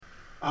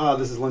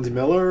This is Lindsey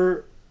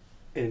Miller,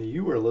 and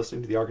you are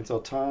listening to the Arkansas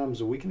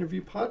Times Weekend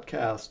Review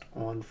podcast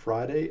on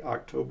Friday,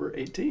 October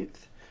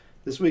 18th.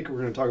 This week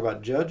we're going to talk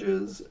about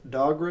judges,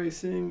 dog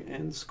racing,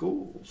 and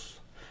schools,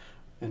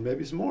 and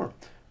maybe some more.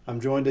 I'm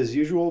joined as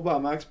usual by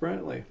Max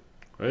Brantley.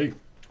 Hey.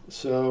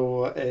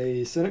 So,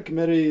 a Senate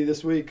committee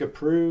this week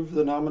approved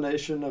the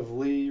nomination of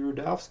Lee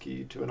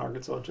Rudowski to an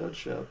Arkansas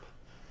judgeship.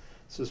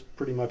 This is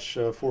pretty much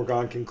a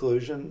foregone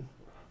conclusion.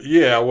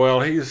 Yeah,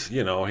 well,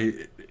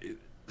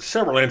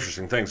 several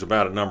interesting things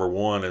about it. Number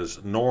one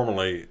is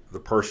normally the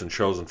person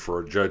chosen for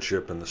a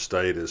judgeship in the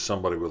state is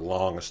somebody with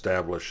long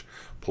established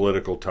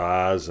political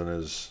ties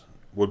and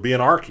would be an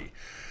Arkie.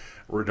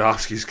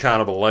 Rudowski's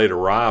kind of a late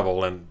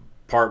arrival, and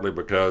partly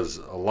because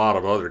a lot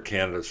of other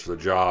candidates for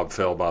the job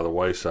fell by the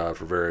wayside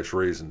for various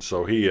reasons.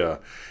 So he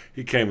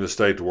came to the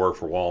state to work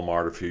for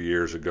Walmart a few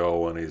years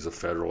ago, and he's a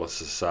Federalist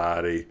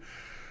Society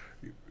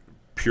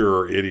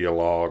pure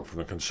ideologue from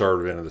the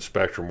conservative end of the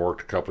spectrum,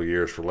 worked a couple of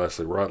years for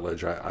Leslie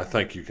Rutledge. I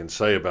think you can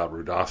say about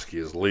Rudowski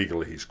is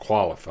legally he's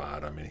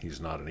qualified. I mean,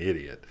 he's not an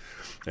idiot,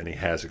 and he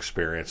has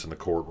experience in the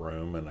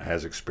courtroom and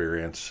has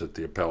experience at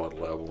the appellate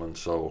level, and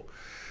so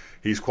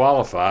he's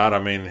qualified. I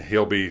mean,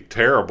 he'll be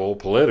terrible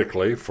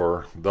politically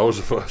for those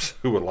of us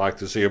who would like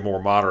to see a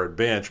more moderate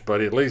bench, but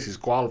at least he's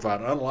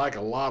qualified, unlike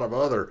a lot of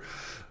other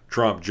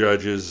Trump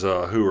judges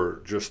who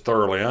are just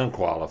thoroughly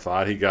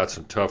unqualified. He got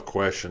some tough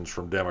questions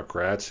from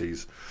Democrats.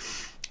 He's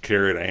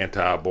carried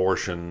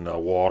anti-abortion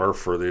water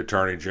for the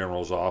Attorney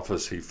General's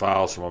office. He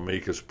filed some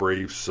amicus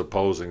briefs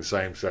opposing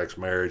same-sex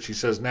marriage. He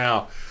says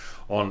now,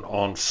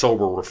 on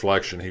sober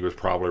reflection, he was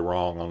probably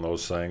wrong on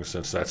those things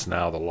since that's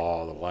now the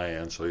law of the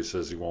land. So he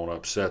says he won't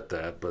upset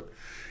that. But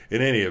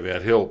in any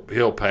event,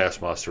 he'll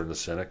pass muster in the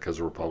Senate because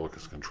the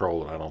Republicans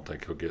control it. I don't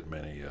think he'll get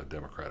many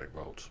Democratic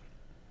votes.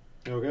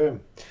 Okay.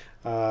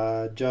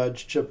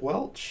 Judge Chip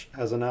Welch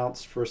has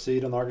announced for a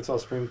seat on the Arkansas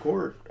Supreme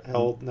Court,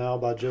 held now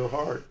by Joe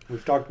Hart.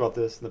 We've talked about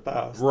this in the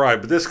past. Right,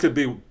 but this could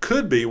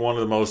be one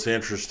of the most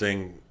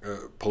interesting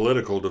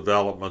political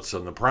developments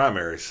in the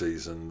primary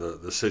season.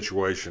 The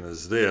situation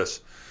is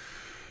this: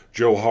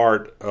 Joe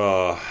Hart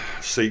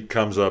seat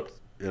comes up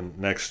in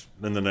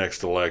the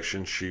next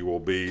election. She will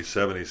be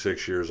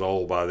 76 years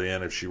old by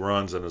then. If she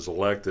runs and is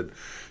elected,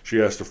 she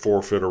has to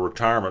forfeit her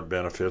retirement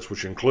benefits,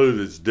 which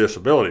includes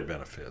disability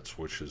benefits,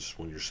 which is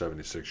when you're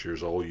 76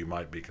 years old, you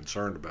might be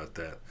concerned about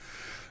that.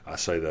 I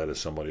say that as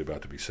somebody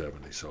about to be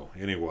 70. So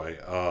anyway,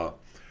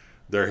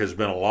 there has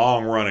been a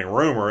long-running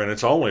rumor, and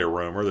it's only a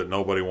rumor that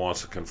nobody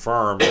wants to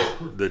confirm,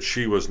 that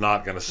she was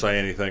not going to say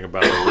anything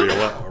about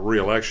the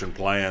re-election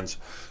plans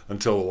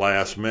until the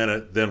last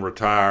minute, then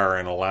retire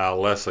and allow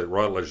Leslie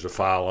Rutledge to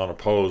file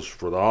unopposed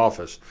for the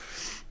office.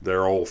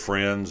 They're old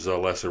friends.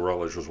 Leslie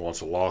Rutledge was once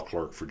a law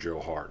clerk for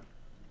Joe Hart.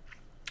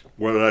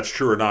 Whether that's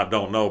true or not,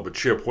 don't know, but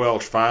Chip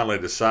Welch finally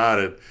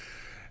decided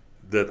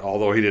that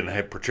although he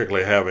didn't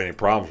particularly have any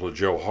problems with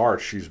Joe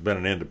Hart, she's been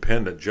an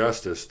independent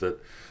justice,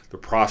 that the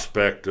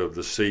prospect of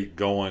the seat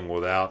going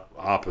without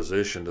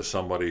opposition to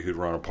somebody who'd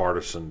run a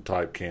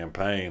partisan-type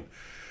campaign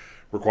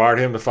required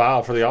him to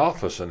file for the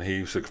office, and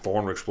he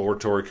formed an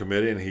exploratory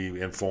committee, and he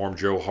informed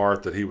Joe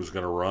Hart that he was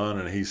going to run,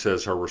 and he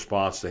says her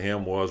response to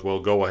him was,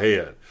 well, go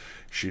ahead.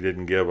 She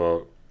didn't give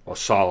a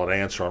solid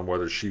answer on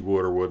whether she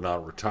would or would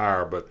not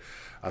retire, but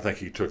I think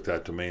he took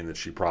that to mean that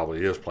she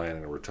probably is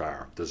planning to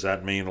retire. Does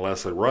that mean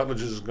Leslie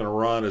Rutledge is going to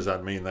run? Does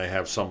that mean they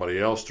have somebody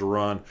else to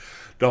run?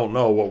 Don't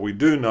know. What we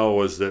do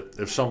know is that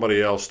if somebody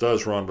else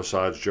does run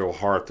besides Joe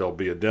Hart, they'll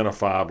be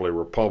identifiably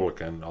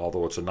Republican,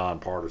 although it's a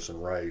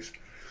nonpartisan race.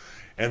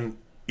 And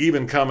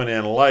even coming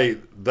in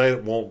late, they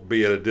won't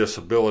be at a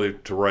disability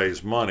to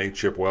raise money.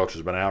 Chip Welch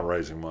has been out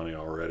raising money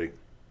already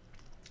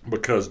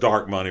because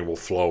dark money will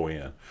flow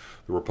in.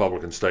 The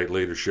Republican State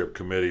Leadership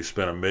Committee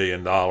spent $1 million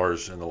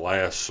in the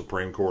last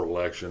Supreme Court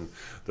election.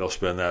 They'll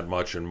spend that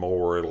much and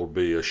more. It'll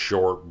be a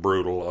short,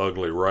 brutal,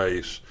 ugly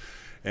race.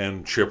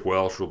 And Chip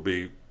Welch will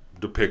be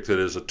depicted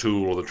as a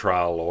tool of the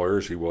trial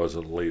lawyers. He was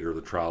a leader of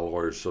the Trial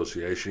Lawyers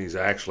Association. He's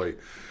actually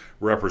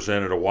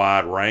represented a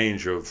wide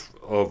range of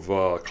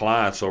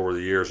clients over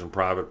the years in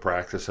private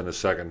practice. In his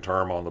second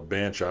term on the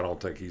bench, I don't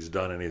think he's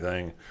done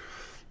anything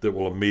that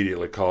will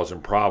immediately cause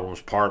him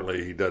problems.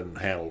 Partly he doesn't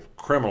handle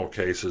criminal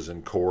cases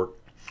in court,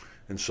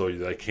 and so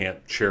they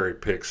can't cherry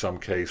pick some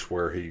case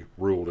where he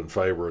ruled in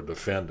favor of a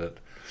defendant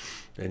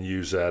and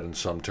use that in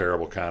some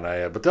terrible kind of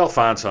ad. But they'll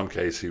find some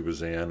case he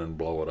was in and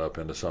blow it up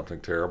into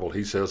something terrible.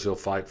 He says he'll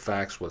fight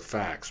facts with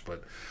facts,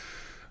 but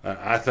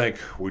I think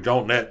we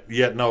don't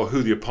yet know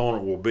who the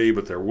opponent will be,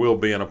 but there will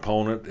be an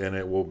opponent, and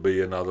it will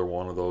be another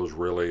one of those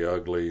really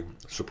ugly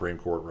Supreme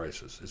Court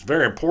races. It's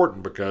very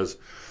important because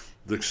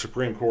the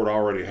Supreme Court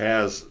already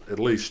has at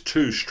least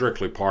two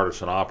strictly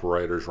partisan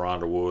operators,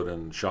 Rhonda Wood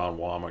and Sean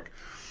Womack.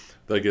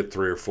 They get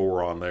 3 or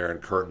 4 on there, and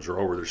curtains are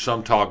over. There's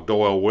some talk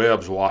Doyle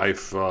Webb's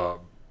wife, the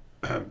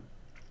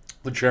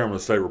chairman of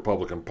the state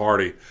Republican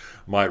Party,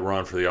 might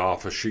run for the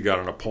office. She got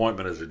an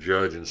appointment as a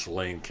judge in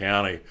Saline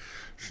County.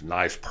 She's a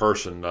nice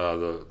person.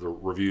 The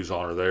reviews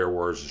on her there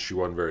were she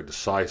wasn't very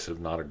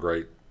decisive, not a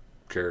great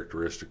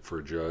characteristic for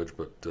a judge,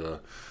 but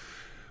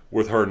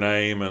with her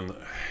name and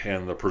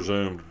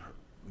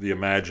the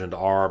imagined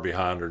R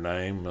behind her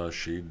name,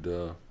 she'd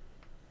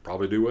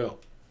probably do well.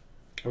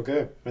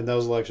 Okay, and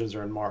those elections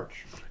are in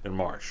March. In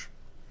March.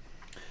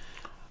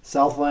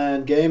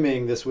 Southland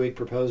Gaming this week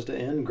proposed to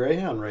end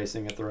greyhound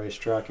racing at the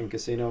racetrack and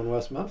casino in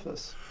West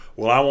Memphis.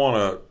 Well, I want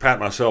to pat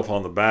myself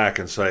on the back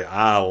and say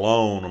I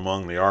alone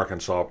among the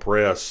Arkansas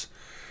press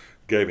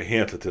gave a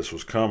hint that this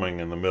was coming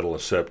in the middle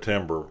of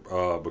September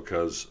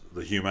because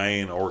the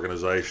humane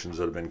organizations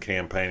that have been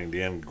campaigning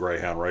to end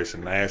greyhound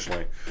racing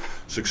nationally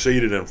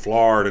succeeded in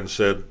Florida and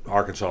said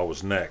Arkansas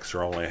was next.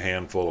 There are only a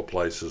handful of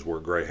places where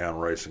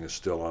greyhound racing is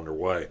still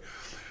underway.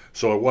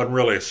 So it wasn't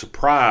really a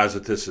surprise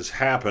that this has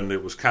happened.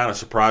 It was kind of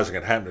surprising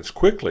it happened as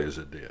quickly as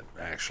it did,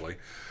 actually.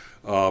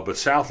 But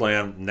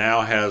Southland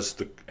now has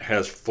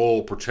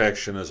full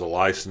protection as a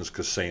licensed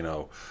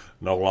casino.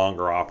 No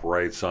longer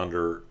operates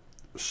under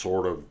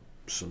sort of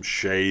some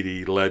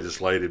shady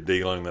legislative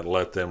dealing that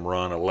let them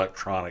run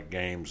electronic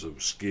games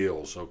of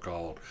skill,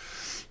 so-called.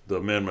 The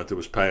amendment that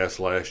was passed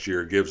last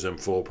year gives them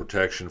full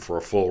protection for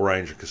a full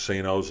range of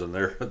casinos, and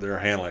they're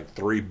handling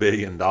 $3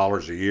 billion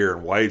a year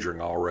in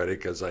wagering already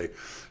because they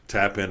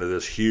tap into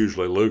this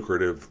hugely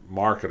lucrative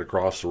market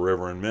across the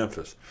river in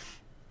Memphis.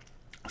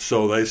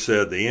 So they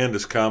said the end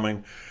is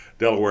coming.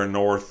 Delaware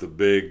North, the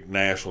big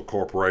national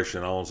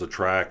corporation owns the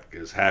track,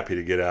 is happy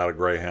to get out of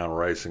greyhound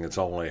racing. It's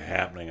only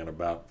happening in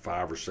about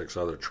 5 or 6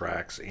 other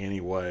tracks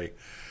anyway.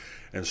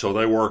 And so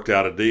they worked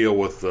out a deal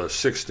with the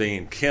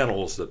 16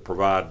 kennels that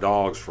provide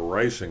dogs for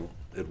racing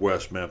at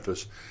West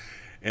Memphis.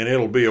 And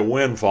it'll be a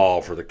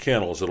windfall for the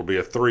kennels. It'll be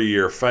a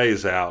 3-year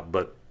phase out,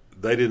 but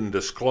they didn't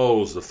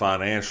disclose the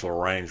financial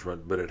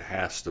arrangement, but it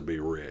has to be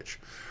rich.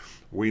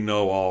 We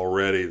know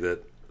already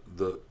that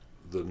the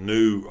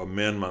new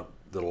amendment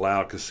that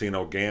allowed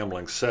casino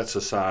gambling sets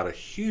aside a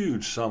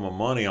huge sum of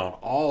money on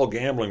all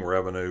gambling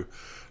revenue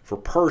for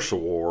purse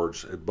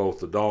awards at both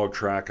the dog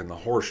track and the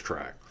horse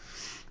track.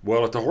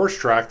 Well, at the horse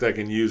track, they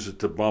can use it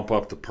to bump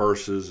up the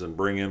purses and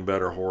bring in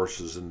better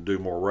horses and do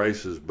more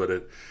races, but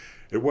at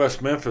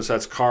West Memphis,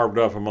 that's carved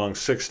up among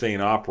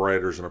 16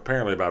 operators, and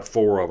apparently about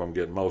 4 of them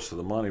get most of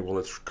the money. Well,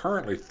 it's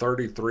currently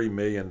 $33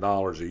 million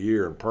a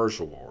year in purse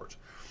awards.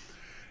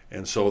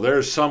 And so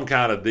there's some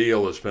kind of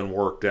deal that's been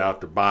worked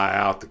out to buy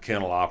out the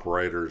kennel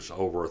operators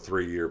over a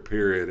 3-year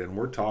period, and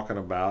we're talking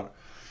about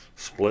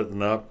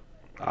splitting up,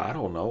 I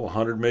don't know,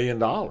 $100 million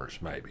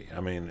maybe.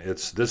 I mean,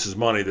 this is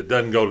money that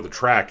doesn't go to the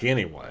track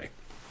anyway.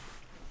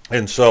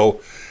 And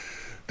so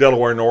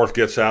Delaware North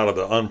gets out of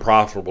the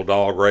unprofitable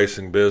dog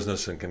racing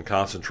business and can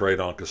concentrate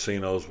on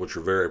casinos, which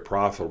are very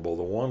profitable.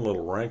 The one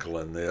little wrinkle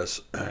in this,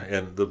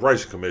 and the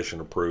Racing Commission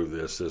approved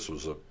this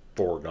was a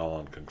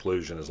foregone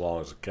conclusion as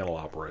long as the kennel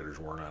operators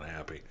weren't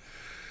unhappy,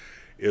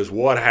 is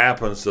what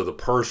happens to the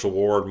purse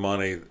award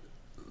money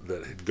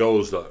that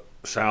goes to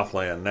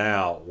Southland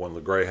now when the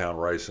greyhound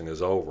racing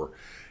is over.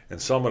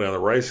 And somebody on the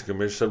Racing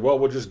Commission said, well,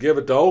 we'll just give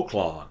it to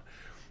Oaklawn.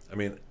 I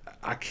mean,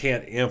 I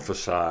can't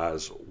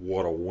emphasize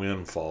what a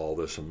windfall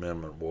this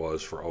amendment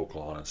was for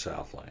Oaklawn and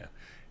Southland.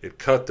 It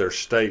cut their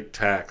state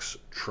tax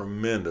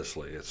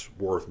tremendously. It's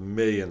worth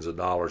millions of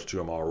dollars to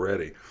them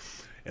already.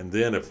 And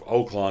then if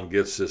Oaklawn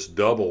gets this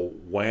double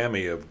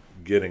whammy of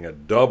getting a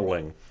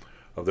doubling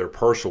of their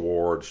purse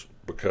awards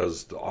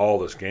because all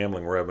this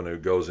gambling revenue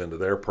goes into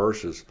their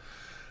purses,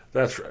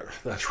 that's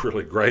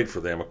really great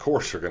for them. Of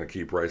course they're going to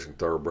keep racing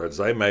thoroughbreds.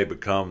 They may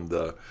become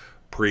the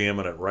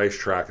preeminent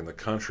racetrack in the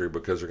country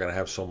because they're going to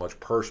have so much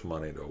purse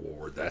money to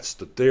award. That's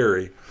the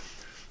theory,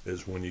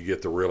 is when you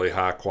get the really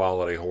high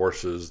quality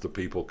horses, the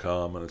people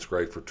come and it's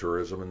great for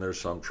tourism, and there's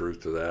some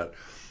truth to that.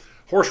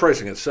 Horse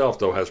racing itself,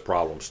 though, has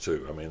problems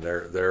too. I mean,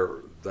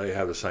 they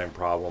have the same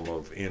problem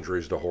of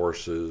injuries to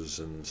horses,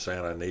 and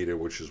Santa Anita,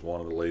 which is one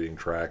of the leading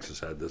tracks, has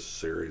had this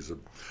series of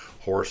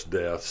horse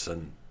deaths.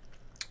 And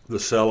the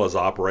Sellas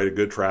operate a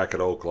good track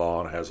at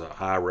Oaklawn, has a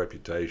high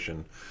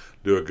reputation,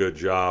 do a good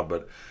job.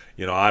 But,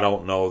 you know, I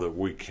don't know that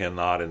we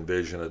cannot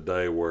envision a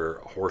day where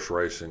horse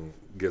racing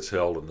gets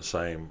held in the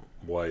same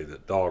way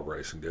that dog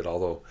racing did,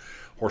 although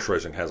horse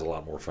racing has a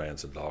lot more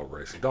fans than dog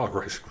racing. Dog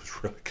racing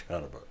was really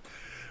kind of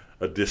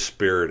a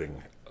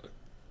dispiriting,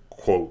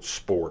 quote,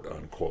 sport,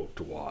 unquote,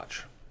 to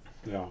watch.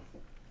 Yeah.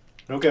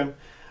 Okay.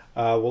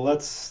 Well,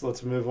 let's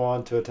move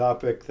on to a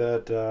topic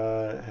that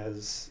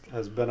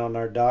has been on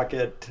our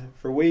docket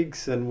for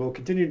weeks and will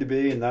continue to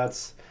be, and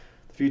that's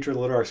the future of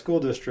the Little Rock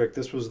School District.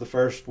 This was the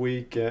first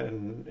week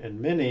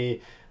in many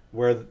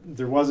where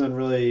there wasn't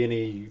really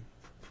any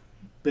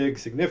big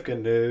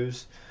significant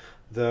news,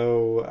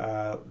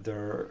 though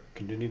there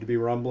continue to be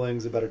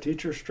rumblings about a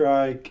teacher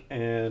strike,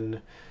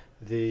 and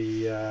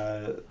the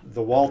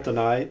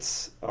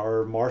Waltonites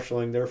are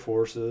marshaling their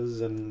forces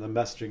in the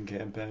messaging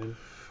campaign.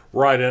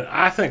 Right, and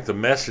I think the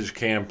message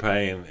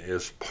campaign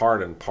is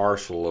part and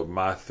parcel of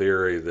my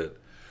theory that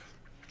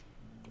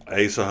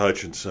Asa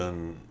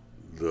Hutchinson,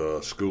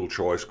 the school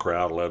choice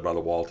crowd led by the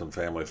Walton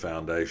Family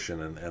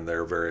Foundation and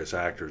their various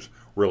actors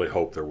really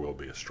hope there will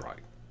be a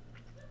strike,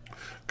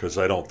 because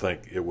they don't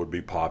think it would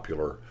be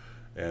popular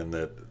and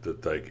that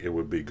it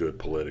would be good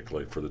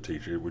politically for the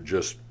teacher. It would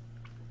just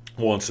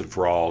once and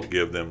for all,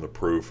 give them the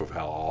proof of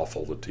how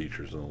awful the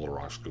teachers in the Little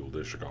Rock School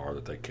District are,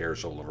 that they care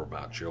so little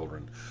about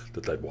children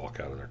that they'd walk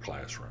out of their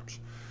classrooms.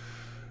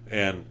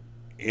 And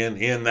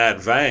in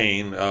that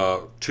vein,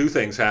 two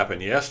things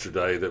happened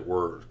yesterday that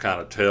were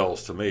kind of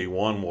tells to me.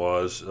 One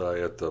was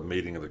at the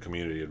meeting of the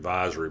Community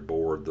Advisory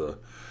Board, the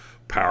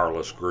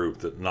powerless group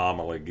that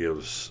nominally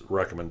gives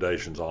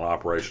recommendations on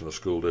operation of the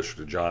school district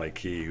to Johnny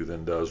Key, who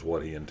then does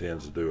what he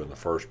intends to do in the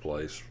first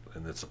place,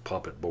 and it's a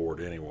puppet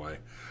board anyway.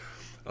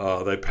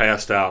 They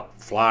passed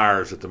out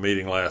flyers at the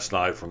meeting last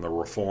night from the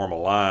Reform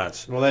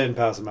Alliance. Well, they didn't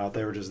pass them out.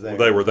 They were just there.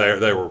 They were there.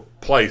 They were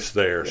placed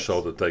there Yes. so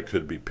that they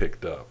could be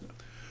picked up.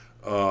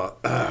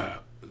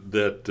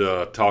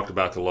 That talked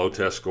about the low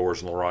test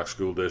scores in the Little Rock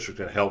School District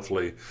and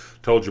helpfully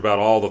told you about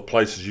all the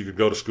places you could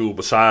go to school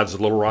besides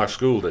the Little Rock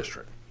School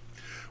District.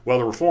 Well,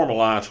 the Reform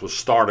Alliance was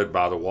started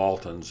by the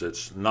Waltons.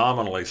 It's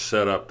nominally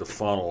set up to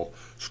funnel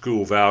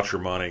school voucher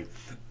money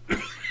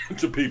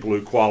to people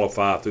who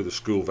qualify through the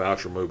school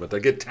voucher movement. They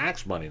get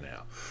tax money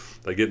now.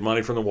 They get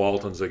money from the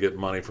Waltons. They get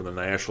money from the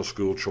National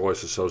School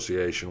Choice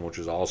Association, which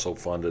is also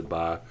funded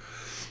by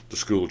the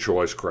school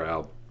choice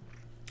crowd.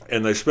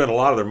 And they spend a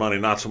lot of their money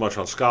not so much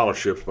on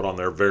scholarships, but on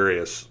their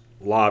various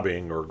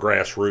lobbying or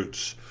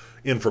grassroots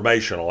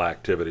informational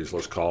activities,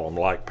 let's call them,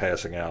 like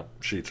passing out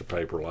sheets of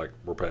paper like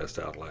were passed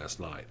out last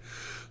night.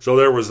 So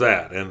there was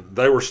that. And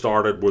they were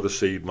started with a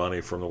seed money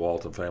from the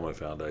Walton Family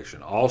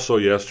Foundation. Also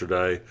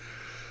yesterday,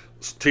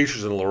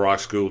 teachers in the Little Rock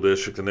School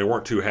District, and they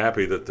weren't too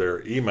happy that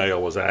their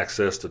email was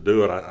accessed to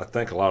do it. I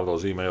think a lot of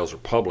those emails are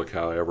public,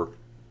 however,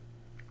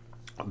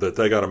 that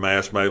they got a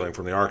mass mailing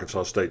from the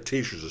Arkansas State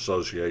Teachers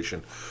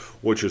Association,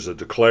 which is a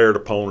declared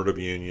opponent of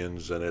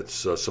unions, and it's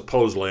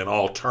supposedly an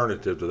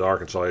alternative to the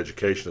Arkansas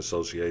Education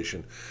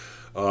Association.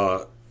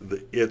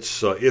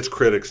 Its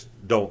critics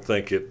don't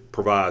think it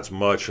provides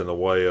much in the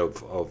way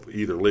of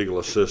either legal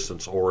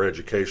assistance or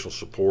educational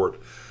support,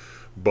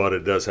 but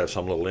it does have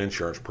some little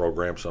insurance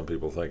program. Some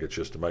people think it's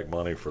just to make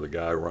money for the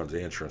guy who runs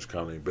the insurance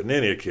company. But in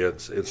any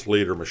case, its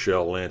leader,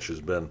 Michelle Lynch,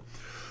 has been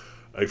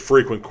a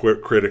frequent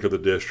critic of the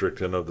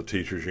district and of the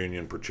teachers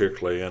union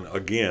particularly. And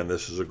again,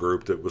 this is a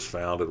group that was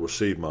founded with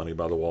seed money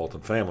by the Walton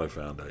Family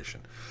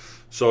Foundation.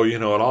 So,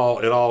 it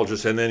all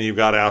just, and then you've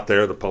got out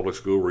there the Public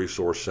School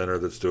Resource Center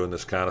that's doing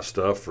this kind of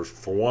stuff.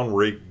 For 1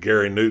 week,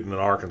 Gary Newton in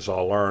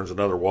Arkansas Learns,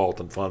 another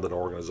Walton funded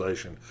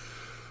organization,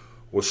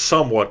 was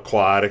somewhat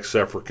quiet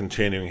except for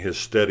continuing his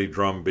steady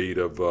drumbeat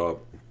of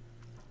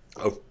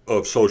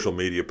social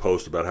media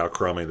posts about how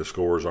crummy the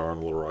scores are in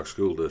the Little Rock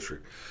School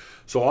District.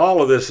 So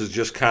all of this is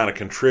just kind of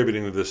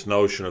contributing to this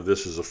notion of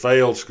this is a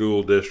failed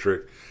school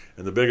district,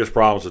 and the biggest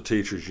problem is the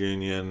teachers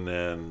union.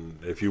 And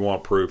if you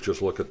want proof,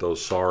 just look at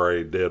those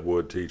sorry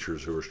Deadwood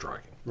teachers who are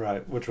striking.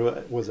 Right, which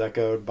was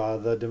echoed by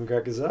the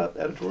Democrat Gazette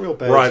editorial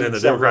page. Right, and the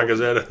Democrat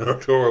Gazette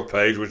editorial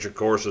page, which of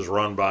course is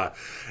run by.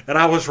 And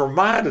I was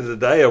reminded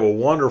today of a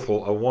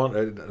wonderful,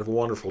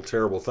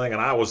 terrible thing,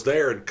 and I was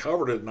there and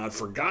covered it, and I'd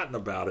forgotten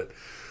about it.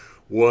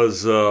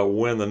 Was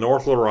when the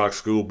North Little Rock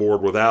School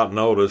Board, without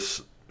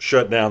notice,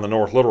 shut down the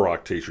North Little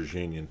Rock Teachers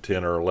Union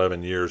 10 or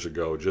 11 years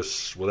ago.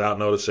 Just without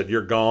notice said,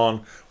 "You're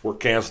gone. We're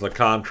canceling the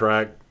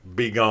contract.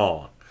 Be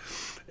gone."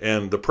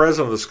 And the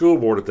president of the school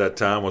board at that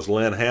time was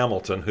Lynn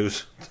Hamilton,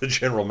 who's the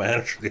general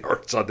manager of the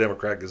Arkansas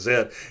Democrat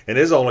Gazette. And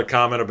his only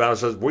comment about it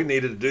says, "We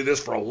needed to do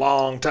this for a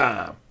long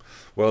time."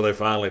 Well, they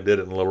finally did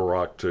it in Little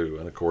Rock, too.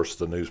 And, of course,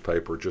 the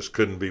newspaper just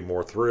couldn't be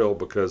more thrilled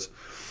because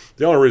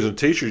the only reason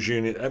teachers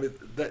union,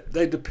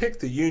 they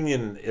depict the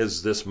union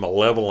as this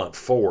malevolent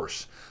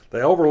force.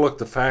 They overlook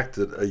the fact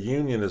that a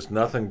union is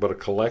nothing but a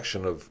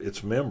collection of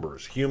its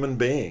members, human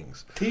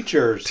beings.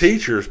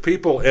 Teachers,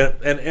 people,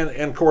 and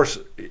of course,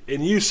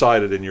 and you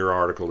cited in your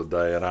article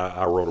today, and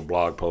I wrote a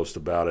blog post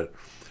about it,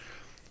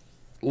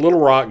 Little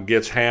Rock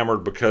gets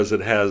hammered because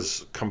it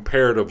has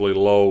comparatively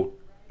low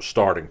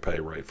starting pay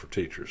rate for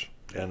teachers.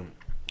 And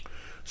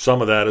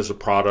some of that is a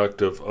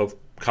product of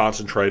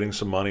concentrating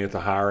some money at the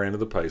higher end of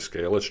the pay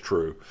scale. It's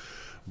true.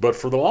 But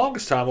for the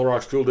longest time, Little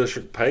Rock School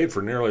District paid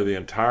for nearly the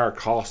entire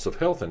cost of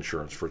health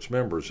insurance for its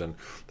members, and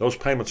those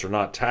payments are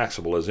not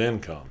taxable as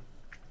income.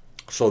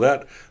 So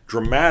that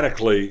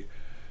dramatically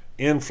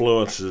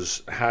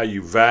influences how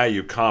you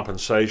value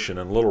compensation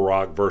in Little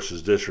Rock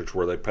versus districts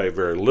where they pay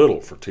very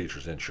little for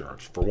teachers'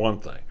 insurance, for one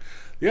thing.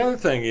 The other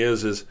thing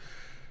is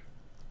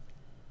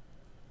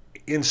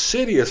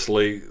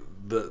insidiously,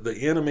 the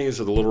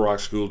enemies of the Little Rock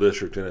School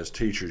District and its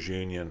teachers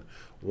union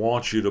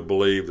want you to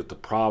believe that the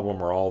problem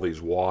are all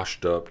these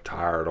washed up,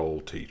 tired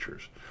old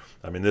teachers.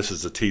 I mean, this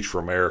is the Teach for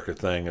America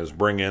thing, is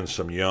bring in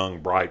some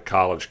young, bright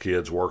college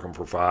kids, work them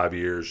for 5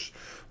 years,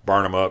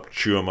 burn them up,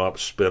 chew them up,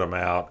 spit them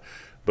out.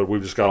 But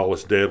we've just got all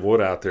this dead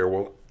wood out there.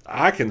 Well,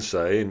 I can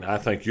say, and I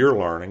think you're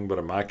learning,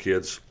 but my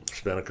kids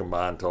spent a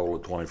combined total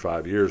of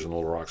 25 years in the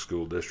Little Rock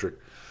School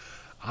District.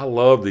 I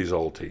love these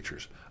old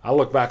teachers. I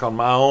look back on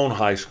my own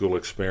high school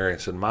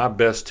experience, and my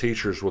best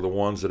teachers were the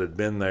ones that had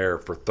been there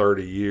for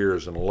 30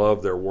 years and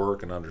loved their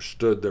work and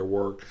understood their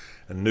work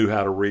and knew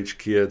how to reach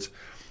kids.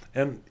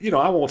 And,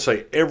 I won't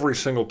say every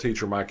single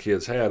teacher my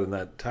kids had in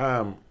that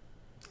time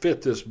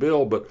fit this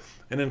bill, but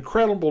an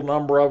incredible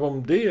number of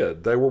them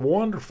did. They were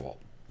wonderful.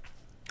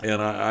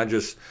 And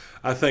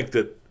I think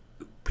that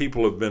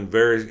people have been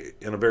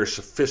in a very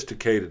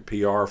sophisticated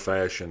PR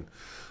fashion,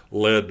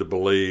 led to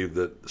believe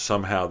that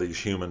somehow these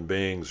human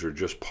beings are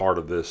just part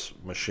of this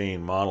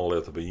machine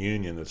monolith of a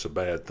union that's a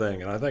bad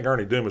thing. And I think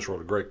Ernie Dumas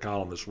wrote a great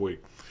column this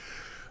week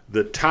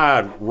that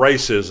tied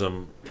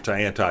racism to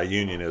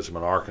anti-unionism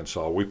in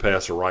Arkansas. We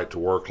passed a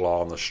right-to-work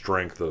law on the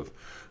strength of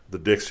the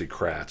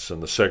Dixiecrats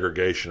and the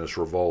segregationist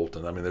revolt.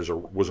 And I mean,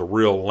 was a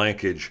real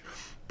linkage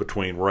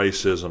between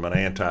racism and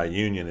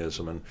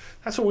anti-unionism. And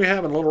that's what we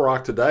have in Little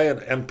Rock today,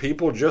 and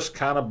people just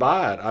kind of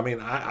buy it. I mean,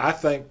 I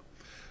think,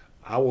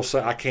 I will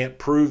say, I can't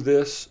prove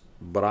this,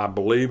 but I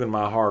believe in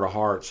my heart of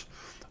hearts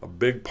a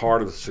big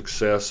part of the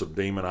success of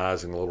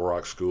demonizing the Little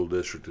Rock School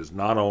District is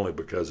not only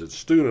because its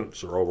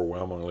students are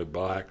overwhelmingly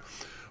black,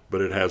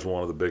 but it has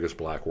one of the biggest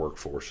black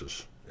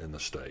workforces in the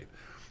state.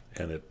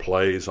 And it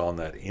plays on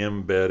that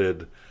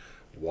embedded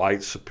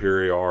white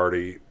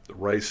superiority,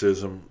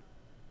 racism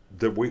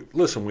that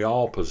we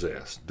all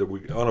possess, that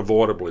we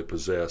unavoidably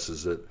possess,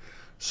 is that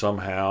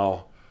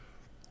somehow,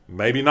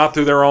 maybe not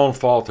through their own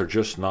fault, they're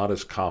just not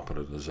as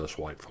competent as us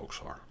white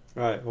folks are.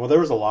 Right. Well, there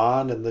was a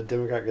line in the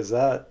Democrat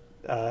Gazette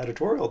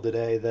editorial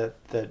today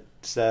that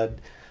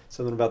said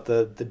something about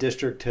the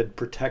district had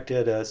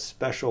protected a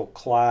special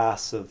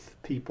class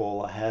of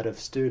people ahead of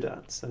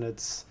students, and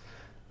it's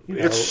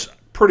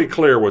pretty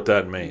clear what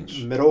that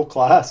means. Middle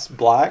class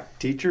black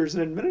teachers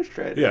and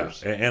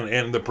administrators. Yeah,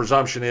 and the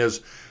presumption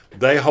is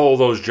they hold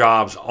those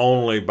jobs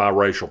only by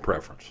racial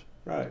preference.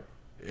 Right.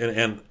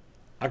 And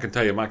I can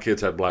tell you, my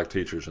kids had black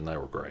teachers, and they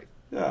were great.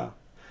 Yeah.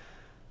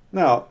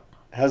 Now,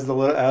 has the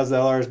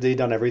LRSD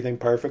done everything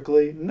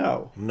perfectly?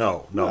 No.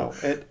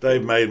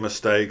 They've made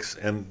mistakes,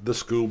 and the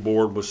school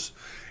board was,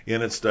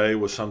 in its day,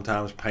 was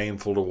sometimes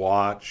painful to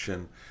watch,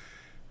 and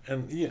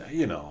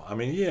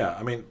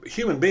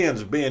human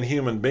beings being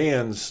human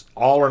beings,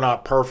 all are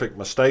not perfect.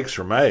 Mistakes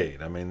are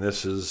made. I mean,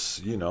 this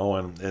is,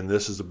 and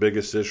this is the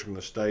biggest issue in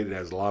the state. It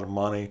has a lot of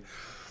money.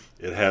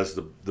 It has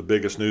the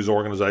biggest news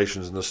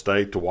organizations in the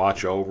state to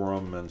watch over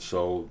them, and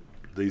so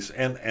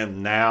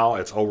and now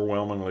it's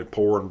overwhelmingly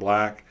poor and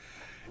black,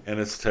 and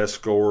its test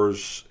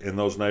scores in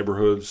those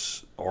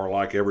neighborhoods are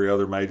like every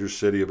other major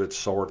city of its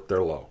sort.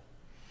 They're low.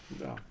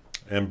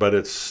 Yeah. But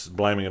it's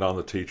blaming it on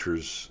the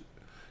teachers.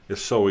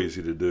 It's so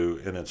easy to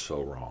do, and it's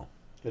so wrong.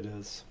 It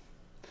is.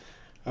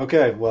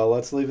 Okay, well,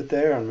 let's leave it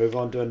there and move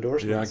on to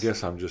endorsements. Yeah, I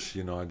guess I'm just,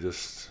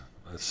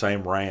 the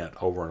same rant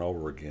over and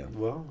over again.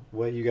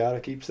 Well, you got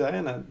to keep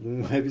saying it.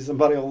 Maybe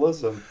somebody will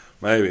listen.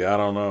 Maybe, I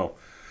don't know.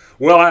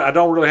 Well, I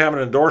don't really have an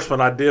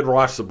endorsement. I did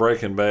watch the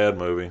Breaking Bad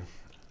movie.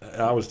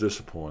 I was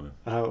disappointed.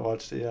 I haven't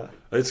watched it yet.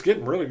 It's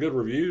getting really good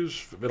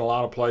reviews in a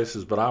lot of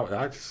places, but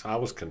I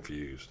was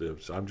confused.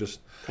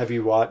 Have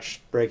you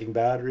watched Breaking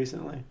Bad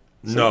recently?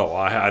 No,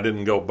 I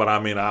didn't go, but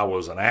I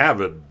was an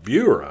avid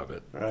viewer of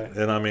it. Right.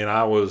 And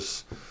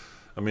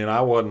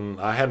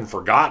I hadn't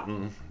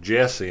forgotten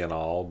Jesse and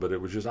all, but it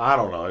was just, I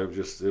don't know,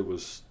 it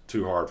was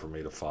too hard for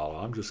me to follow.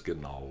 I'm just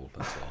getting old,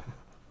 that's all.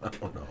 I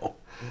don't know.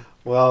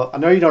 Well, I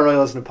know you don't really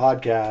listen to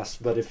podcasts,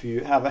 but if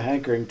you have a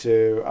hankering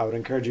to, I would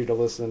encourage you to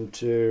listen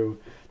to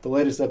the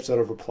latest episode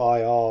of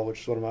Reply All,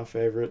 which is one of my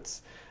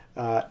favorites.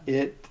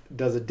 It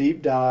does a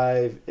deep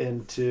dive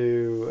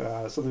into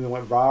something that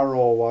went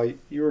viral while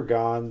you were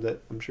gone that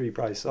I'm sure you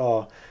probably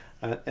saw,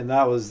 and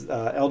that was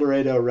El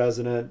Dorado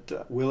resident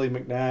Willie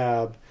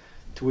McNabb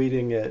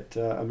tweeting at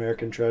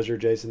American Treasure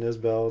Jason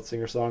Isbell,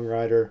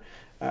 singer-songwriter,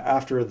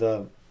 after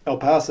the El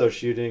Paso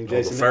shooting.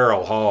 The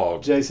feral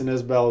hog. Jason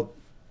Isbell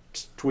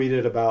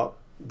tweeted about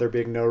there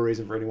being no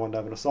reason for anyone to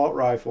have an assault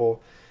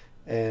rifle,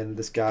 and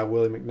this guy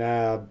Willie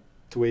McNabb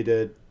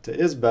tweeted to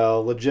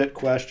Isbell, legit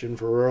question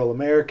for rural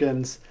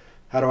Americans: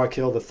 how do I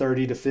kill the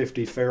 30 to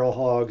 50 feral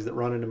hogs that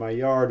run into my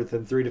yard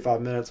within 3 to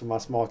 5 minutes when my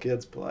small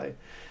kids play?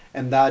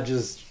 And that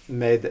just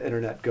made the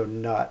internet go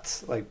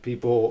nuts. Like,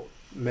 people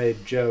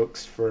made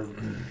jokes for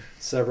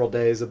several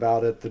days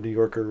about it. The New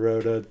Yorker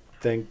wrote a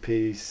think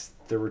piece.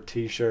 There were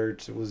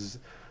T-shirts. It was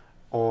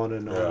on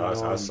and on.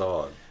 Yeah, I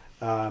saw it.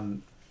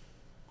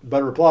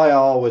 But Reply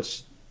All,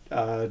 which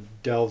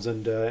delves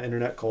into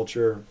internet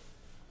culture,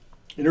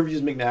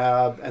 interviews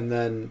McNabb and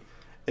then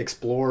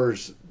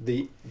explores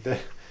the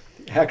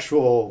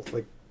actual,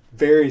 like,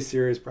 very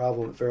serious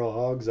problem that feral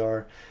hogs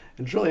are.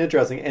 And it's really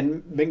interesting.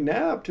 And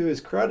McNabb, to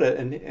his credit,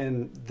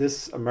 and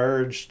this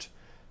emerged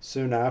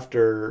soon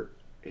after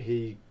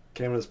he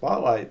came to the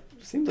spotlight,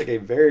 seems like a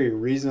very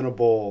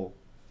reasonable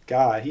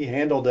guy. He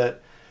handled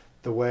it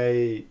the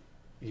way,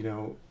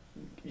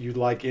 you'd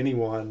like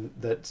anyone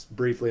that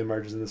briefly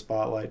emerges in the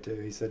spotlight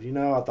to. He said,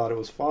 I thought it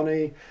was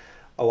funny,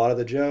 a lot of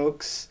the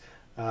jokes.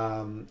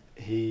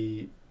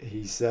 He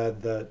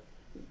said that,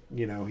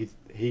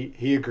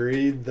 he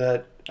agreed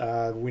that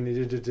we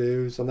needed to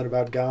do something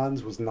about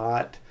guns, was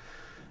not,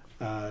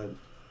 Well,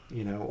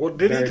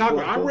 did he talk?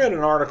 I read an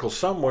article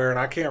somewhere, and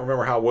I can't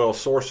remember how well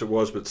sourced it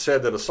was, but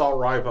said that assault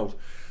rifles,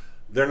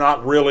 they're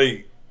not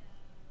really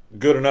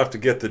good enough to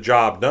get the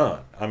job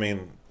done. I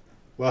mean,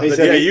 Well, he That,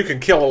 said yeah, you can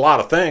kill a lot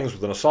of things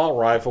with an assault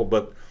rifle,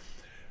 but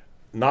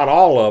not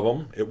all of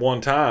them at one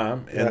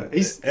time. And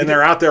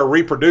they're out there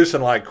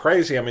reproducing like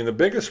crazy. I mean, the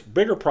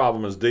bigger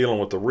problem is dealing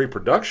with the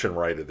reproduction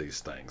rate of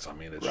these things. I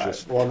mean, it's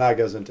just... Well, now it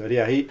goes into it.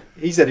 Yeah,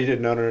 he said he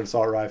didn't own an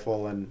assault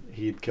rifle, and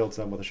he'd killed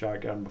some with a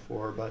shotgun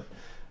before,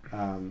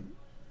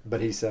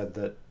 but he said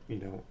that,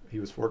 he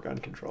was for gun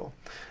control.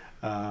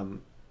 But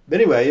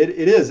anyway,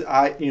 it is,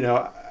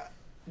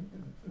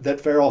 that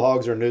feral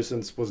hogs are a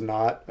nuisance was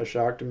not a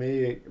shock to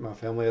me. My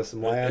family has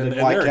some land in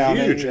White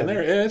County. Huge, and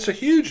it's a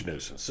huge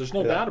nuisance. There's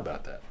no doubt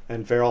about that.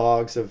 And feral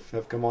hogs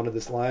have come onto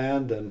this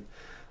land, and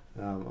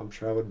I'm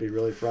sure I would be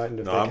really frightened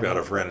if I've got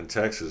a friend in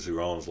Texas who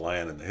owns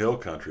land in the hill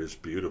country. It's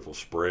beautiful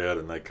spread,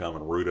 and they come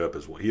and root up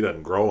he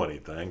doesn't grow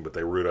anything, but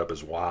they root up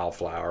his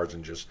wildflowers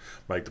and just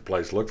make the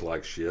place look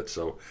like shit.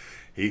 So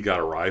he got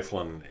a rifle,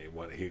 and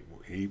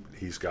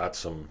he's got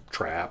some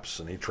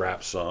traps, and he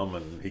traps some,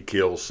 and he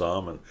kills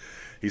some, and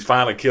he's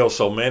finally killed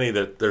so many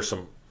that there's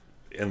some,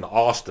 in the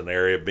Austin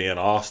area, being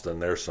Austin,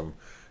 there's some,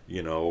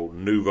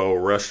 nouveau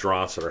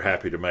restaurants that are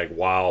happy to make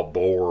wild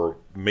boar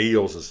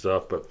meals and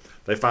stuff, but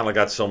they finally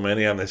got so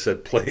many of them, they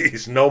said,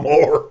 please, no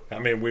more. I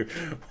mean,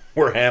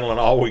 we're handling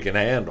all we can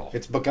handle.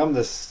 It's become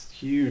this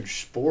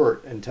huge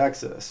sport in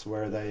Texas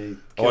where they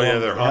kill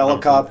they're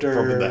helicopters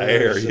from the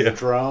air, and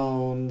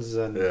drones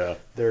and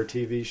their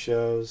TV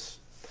shows.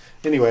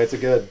 Anyway, it's a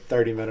good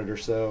 30-minute or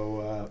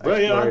so.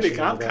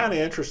 I'm kind of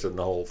interested in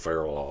the whole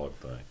feral hog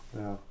thing.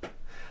 Yeah.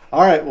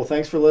 All right. Well,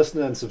 thanks for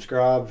listening, and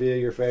subscribe via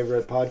your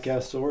favorite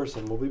podcast source,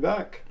 and we'll be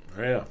back.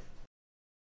 Yeah.